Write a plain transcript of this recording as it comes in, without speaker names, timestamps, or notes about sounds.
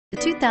The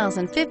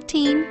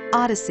 2015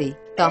 Odyssey.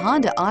 The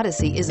Honda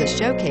Odyssey is a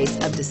showcase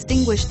of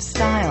distinguished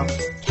style,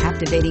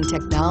 captivating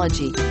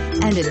technology,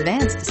 and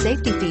advanced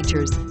safety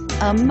features.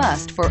 A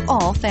must for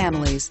all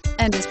families,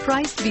 and is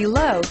priced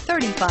below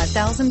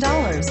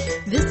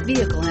 $35,000. This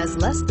vehicle has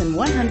less than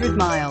 100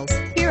 miles.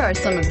 Here are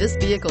some of this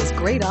vehicle's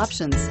great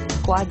options: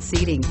 quad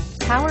seating,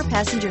 power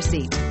passenger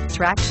seat,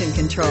 traction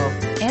control,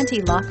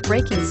 anti-lock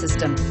braking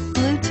system,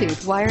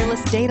 Bluetooth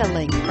wireless data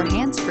link for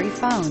hands-free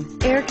phone,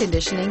 air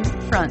conditioning,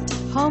 front,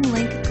 home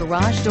link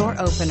garage door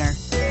opener,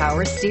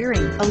 power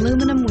steering,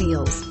 aluminum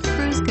wheels,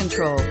 cruise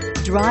control.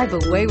 Drive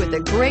away with a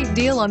great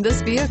deal on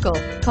this vehicle.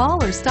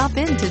 Call or stop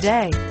in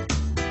today.